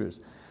in Hebrews.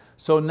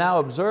 So now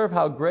observe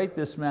how great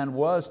this man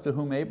was, to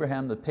whom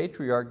Abraham the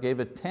patriarch gave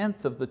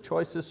 1/10 of the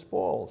choicest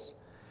spoils.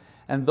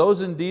 And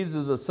those indeed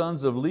of the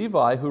sons of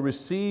Levi who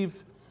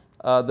receive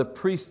the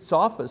priest's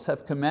office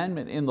have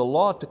commandment in the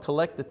law to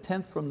collect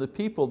 1/10 from the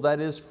people, that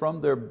is,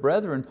 from their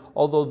brethren,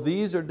 although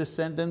these are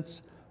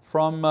descendants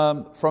from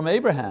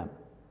Abraham.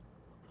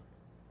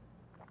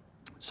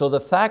 So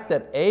the fact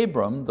that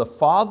Abram, the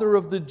father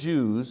of the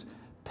Jews,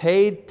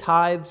 paid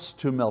tithes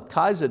to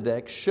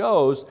Melchizedek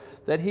shows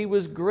that he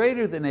was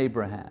greater than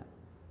Abraham.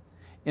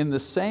 In the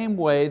same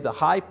way, the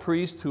high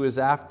priest who is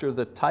after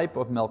the type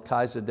of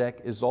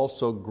Melchizedek is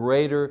also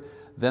greater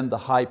than the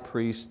high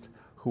priest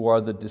who are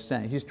the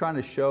descendants. He's trying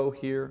to show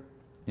here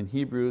in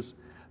Hebrews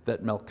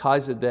that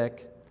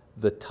Melchizedek,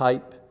 the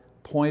type,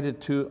 pointed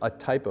to a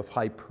type of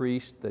high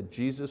priest that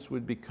Jesus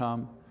would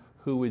become,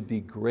 who would be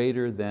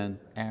greater than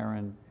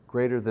Aaron,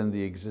 greater than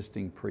the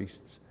existing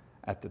priests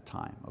at the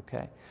time,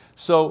 okay?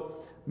 So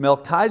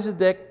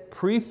Melchizedek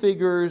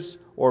prefigures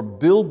or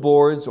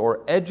billboards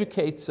or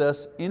educates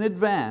us in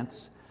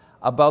advance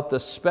about the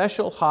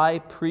special high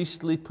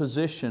priestly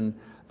position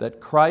that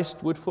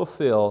Christ would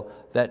fulfill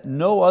that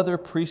no other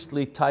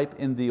priestly type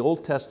in the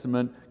Old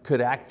Testament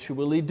could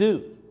actually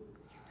do.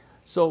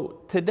 So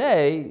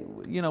today,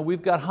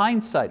 we've got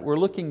hindsight, we're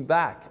looking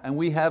back, and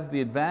we have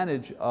the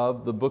advantage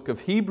of the book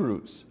of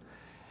Hebrews.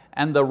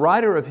 And the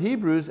writer of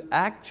Hebrews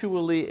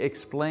actually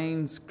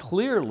explains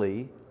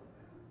clearly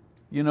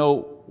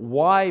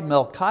why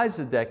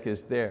Melchizedek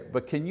is there.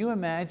 But can you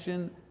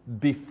imagine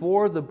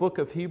before the book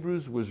of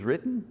Hebrews was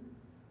written?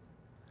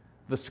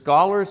 The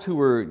scholars who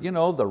were,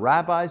 the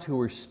rabbis who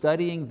were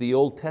studying the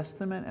Old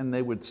Testament, and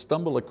they would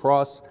stumble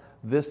across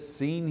this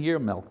scene here,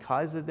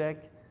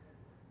 Melchizedek.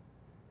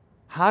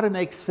 How to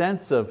make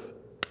sense of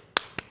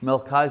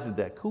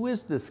Melchizedek? Who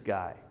is this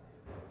guy?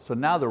 So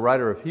now the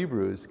writer of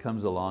Hebrews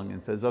comes along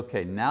and says,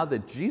 okay, now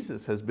that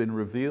Jesus has been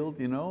revealed,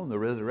 in the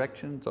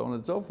resurrection, so on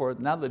and so forth,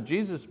 now that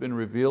Jesus has been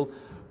revealed,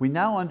 we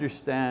now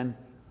understand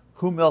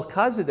who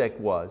Melchizedek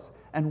was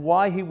and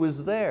why he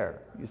was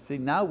there. You see,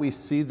 now we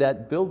see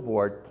that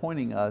billboard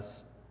pointing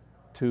us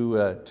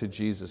to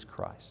Jesus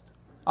Christ.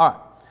 All right,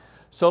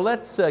 so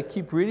let's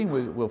keep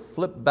reading. We'll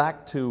flip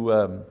back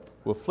to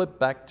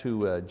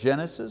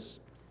Genesis.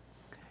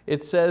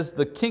 It says,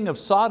 the king of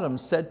Sodom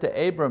said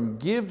to Abram,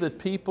 give the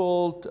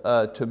people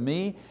to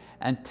me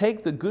and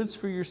take the goods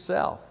for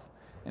yourself.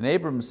 And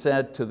Abram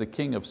said to the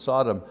king of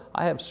Sodom,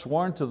 I have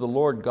sworn to the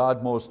Lord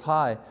God Most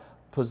High,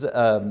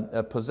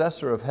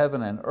 possessor of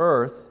heaven and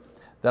earth,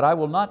 that I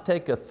will not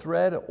take a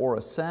thread or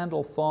a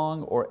sandal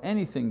thong or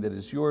anything that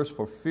is yours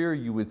for fear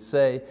you would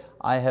say,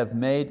 I have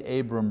made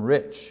Abram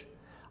rich.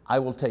 I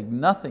will take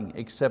nothing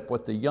except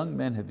what the young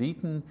men have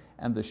eaten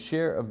and the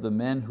share of the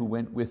men who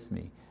went with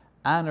me.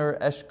 Aner,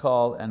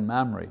 Eshcol, and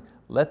Mamre,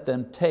 let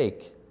them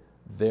take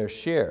their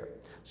share.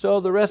 So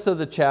the rest of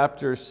the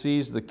chapter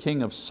sees the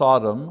king of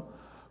Sodom,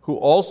 who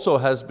also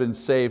has been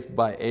saved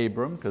by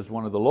Abram, because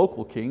one of the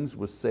local kings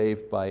was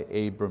saved by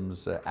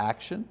Abram's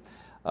action,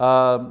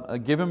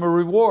 give him a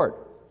reward.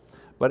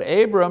 But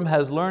Abram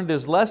has learned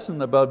his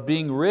lesson about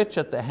being rich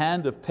at the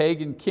hand of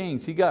pagan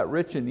kings. He got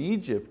rich in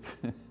Egypt,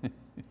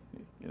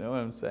 you know what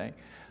I'm saying?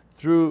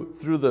 Through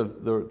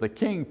the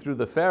king, through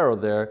the Pharaoh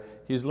there,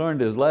 he's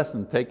learned his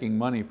lesson taking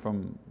money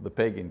from the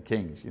pagan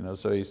kings.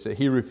 So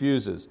he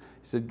refuses.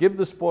 He said, give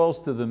the spoils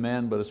to the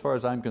men, but as far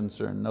as I'm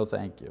concerned, no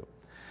thank you.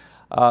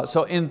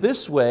 So in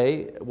this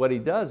way, what he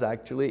does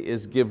actually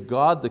is give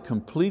God the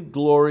complete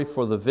glory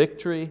for the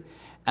victory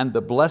and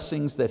the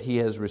blessings that he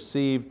has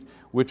received,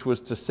 which was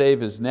to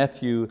save his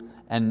nephew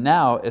and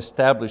now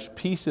establish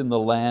peace in the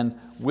land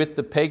with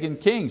the pagan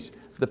kings.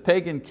 The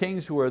pagan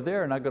kings who are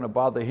there are not going to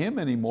bother him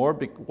anymore.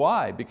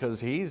 Why?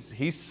 Because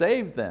he's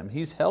saved them,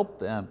 he's helped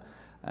them.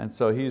 And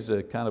so he's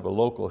a kind of a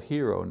local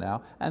hero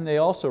now. And they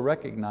also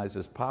recognize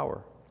his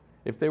power.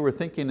 If they were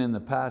thinking in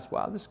the past,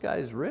 wow, this guy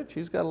is rich,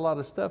 he's got a lot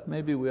of stuff,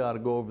 maybe we ought to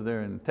go over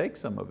there and take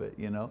some of it.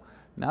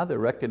 Now they're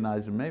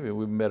recognizing maybe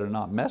we better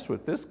not mess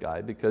with this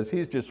guy because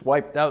he's just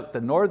wiped out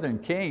the northern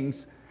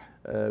kings.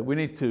 We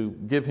need to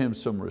give him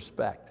some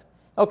respect.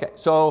 Okay,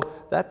 so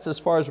that's as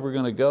far as we're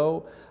going to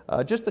go.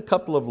 Just a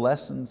couple of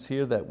lessons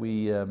here that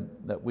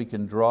we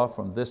can draw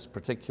from this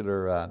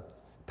particular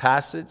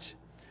passage.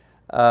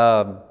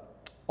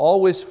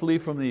 Always flee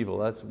from the evil.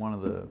 That's one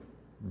of the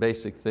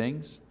basic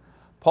things.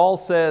 Paul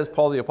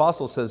the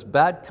apostle says,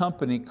 bad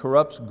company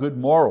corrupts good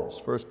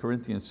morals, 1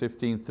 Corinthians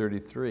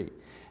 15:33.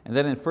 And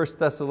then in 1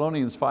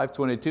 Thessalonians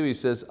 5:22 he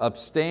says,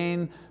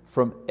 abstain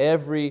from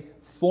every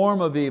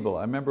form of evil.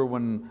 I remember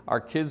when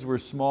our kids were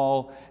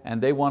small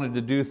and they wanted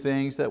to do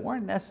things that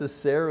weren't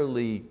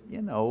necessarily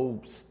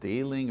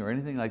stealing or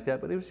anything like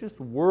that, but it was just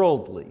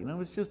worldly. It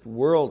was just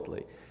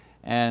worldly.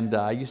 And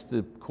I used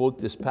to quote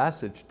this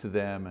passage to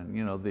them,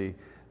 and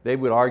they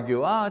would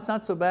argue, it's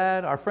not so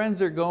bad, our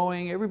friends are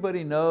going,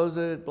 everybody knows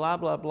it, blah,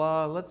 blah,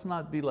 blah, let's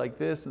not be like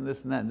this and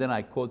this and that. And then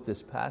I quote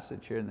this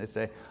passage here and they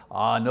say,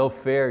 no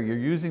fair, you're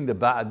using the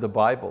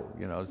Bible.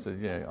 So,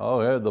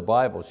 oh yeah, the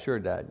Bible, sure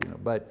Dad.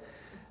 But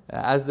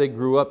as they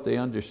grew up, they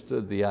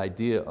understood the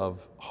idea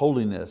of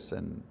holiness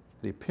and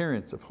the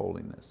appearance of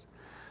holiness.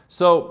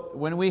 So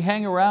when we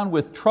hang around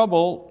with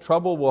trouble,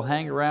 trouble will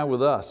hang around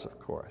with us, of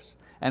course.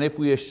 And if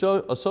we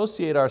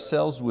associate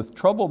ourselves with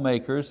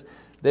troublemakers,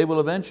 they will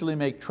eventually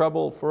make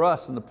trouble for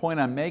us. And the point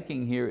I'm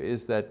making here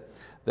is that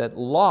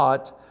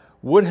Lot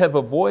would have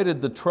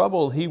avoided the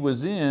trouble he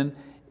was in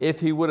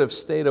if he would have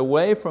stayed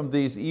away from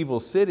these evil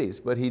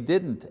cities, but he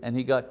didn't, and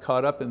he got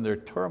caught up in their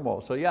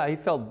turmoil. So yeah, he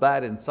felt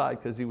bad inside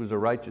because he was a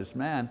righteous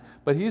man,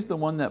 but he's the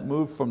one that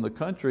moved from the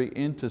country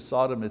into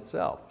Sodom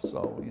itself.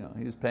 So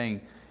he's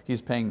paying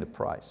the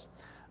price.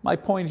 My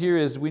point here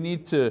is we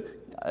need to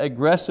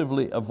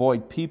aggressively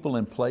avoid people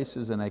and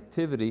places and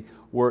activity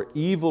where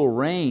evil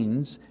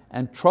reigns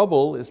and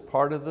trouble is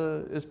part of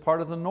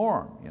the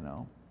norm.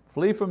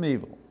 Flee from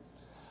evil.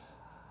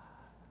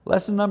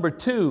 Lesson number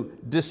 2,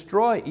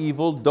 destroy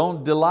evil,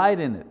 don't delight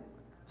in it.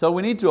 So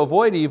we need to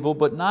avoid evil,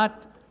 but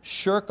not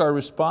shirk our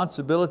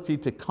responsibility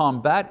to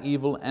combat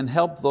evil and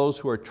help those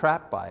who are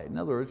trapped by it. In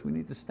other words, we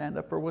need to stand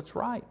up for what's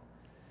right.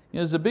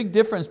 There's a big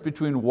difference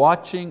between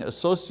watching,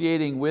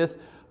 associating with,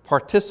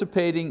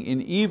 participating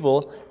in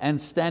evil,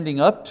 and standing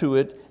up to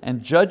it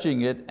and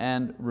judging it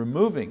and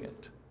removing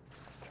it.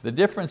 The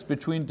difference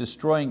between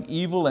destroying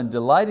evil and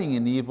delighting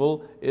in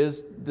evil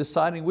is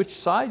deciding which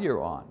side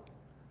you're on.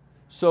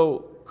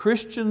 So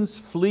Christians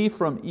flee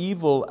from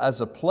evil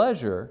as a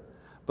pleasure,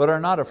 but are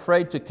not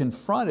afraid to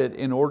confront it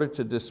in order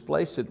to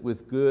displace it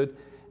with good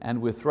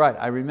and with right.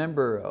 I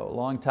remember a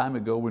long time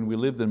ago when we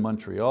lived in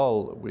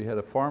Montreal, we had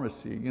a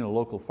pharmacy,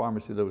 local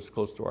pharmacy that was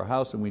close to our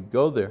house, and we'd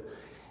go there.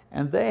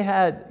 And they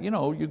had, you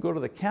go to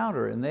the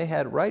counter, and they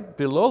had right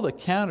below the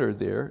counter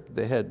there,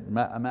 they had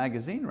a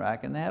magazine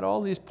rack, and they had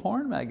all these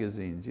porn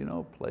magazines,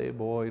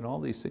 Playboy and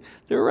all these things.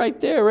 They were right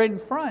there, right in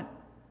front.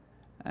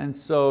 And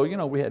so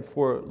we had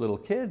 4 little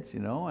kids,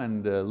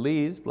 and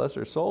Lise, bless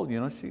her soul,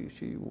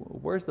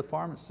 where's the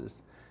pharmacist?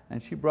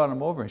 And she brought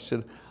them over and she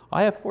said,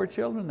 I have 4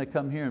 children that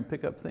come here and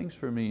pick up things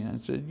for me.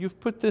 And I said, you've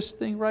put this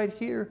thing right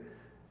here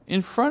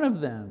in front of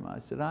them. I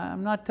said,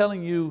 I'm not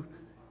telling you,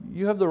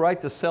 you have the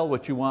right to sell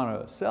what you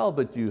want to sell,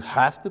 but you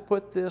have to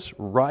put this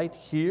right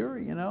here,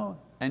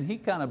 And he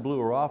kind of blew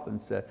her off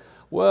and said,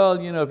 well,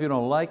 if you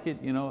don't like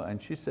it,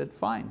 and she said,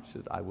 fine. She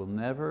said, I will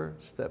never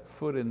step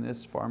foot in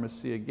this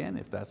pharmacy again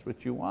if that's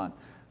what you want.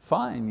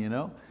 Fine,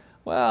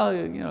 Well,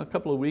 a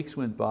couple of weeks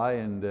went by,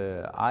 and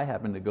I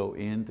happened to go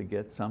in to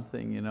get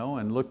something,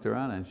 and looked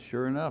around, and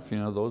sure enough,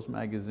 those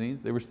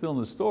magazines, they were still in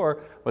the store,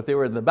 but they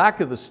were in the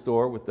back of the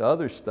store with the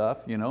other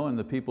stuff, and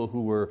the people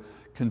who were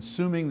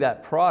consuming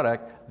that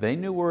product, they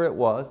knew where it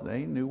was,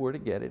 they knew where to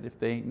get it if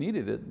they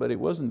needed it, but it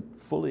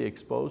wasn't fully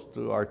exposed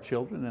to our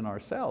children and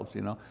ourselves.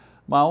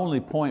 My only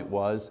point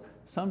was,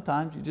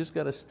 sometimes you just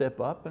got to step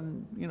up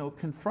and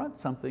confront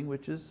something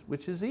which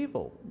is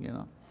evil.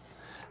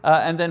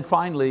 And then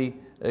finally,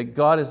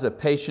 God is a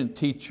patient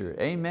teacher.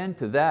 Amen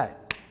to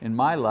that. In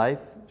my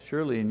life,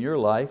 surely in your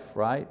life,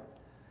 right?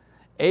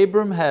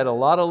 Abram had a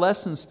lot of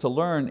lessons to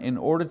learn in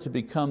order to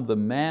become the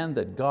man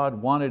that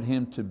God wanted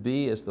him to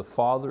be as the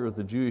father of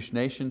the Jewish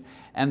nation,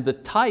 and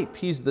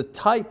he's the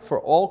type for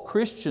all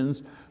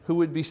Christians who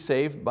would be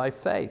saved by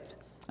faith.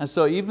 And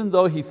so even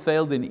though he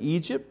failed in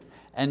Egypt,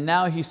 and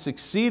now he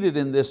succeeded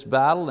in this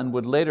battle and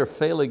would later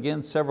fail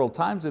again several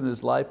times in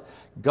his life,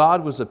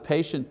 God was a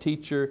patient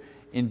teacher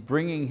in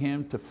bringing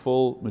him to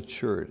full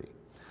maturity.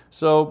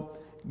 So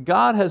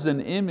God has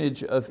an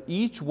image of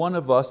each one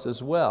of us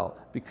as well,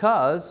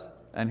 because,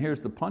 and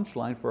here's the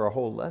punchline for our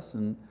whole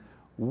lesson,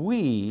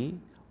 we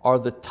are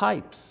the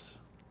types.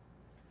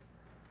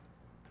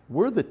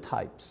 We're the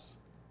types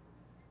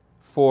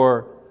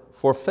for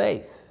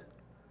faith,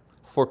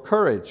 for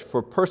courage,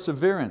 for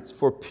perseverance,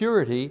 for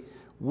purity.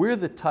 We're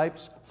the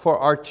types for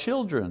our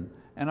children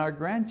and our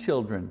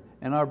grandchildren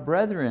and our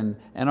brethren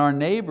and our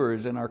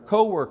neighbors and our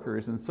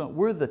co-workers and so on.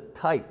 We're the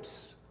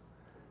types.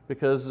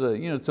 Because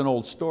it's an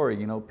old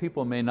story,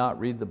 people may not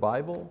read the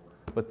Bible,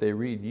 but they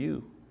read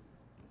you.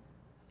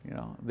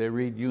 They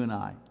read you and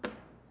I.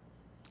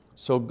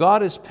 So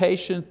God is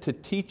patient to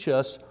teach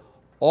us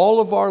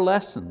all of our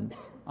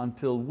lessons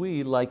until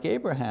we, like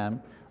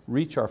Abraham,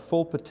 reach our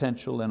full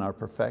potential and our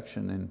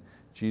perfection in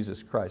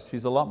Jesus Christ.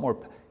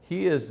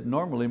 He is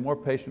normally more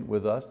patient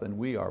with us than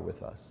we are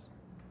with us.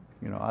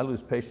 I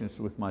lose patience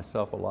with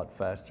myself a lot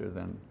faster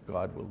than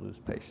God will lose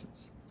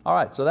patience. All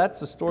right, so that's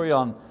the story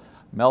on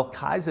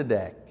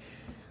Melchizedek.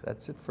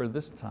 That's it for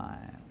this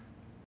time.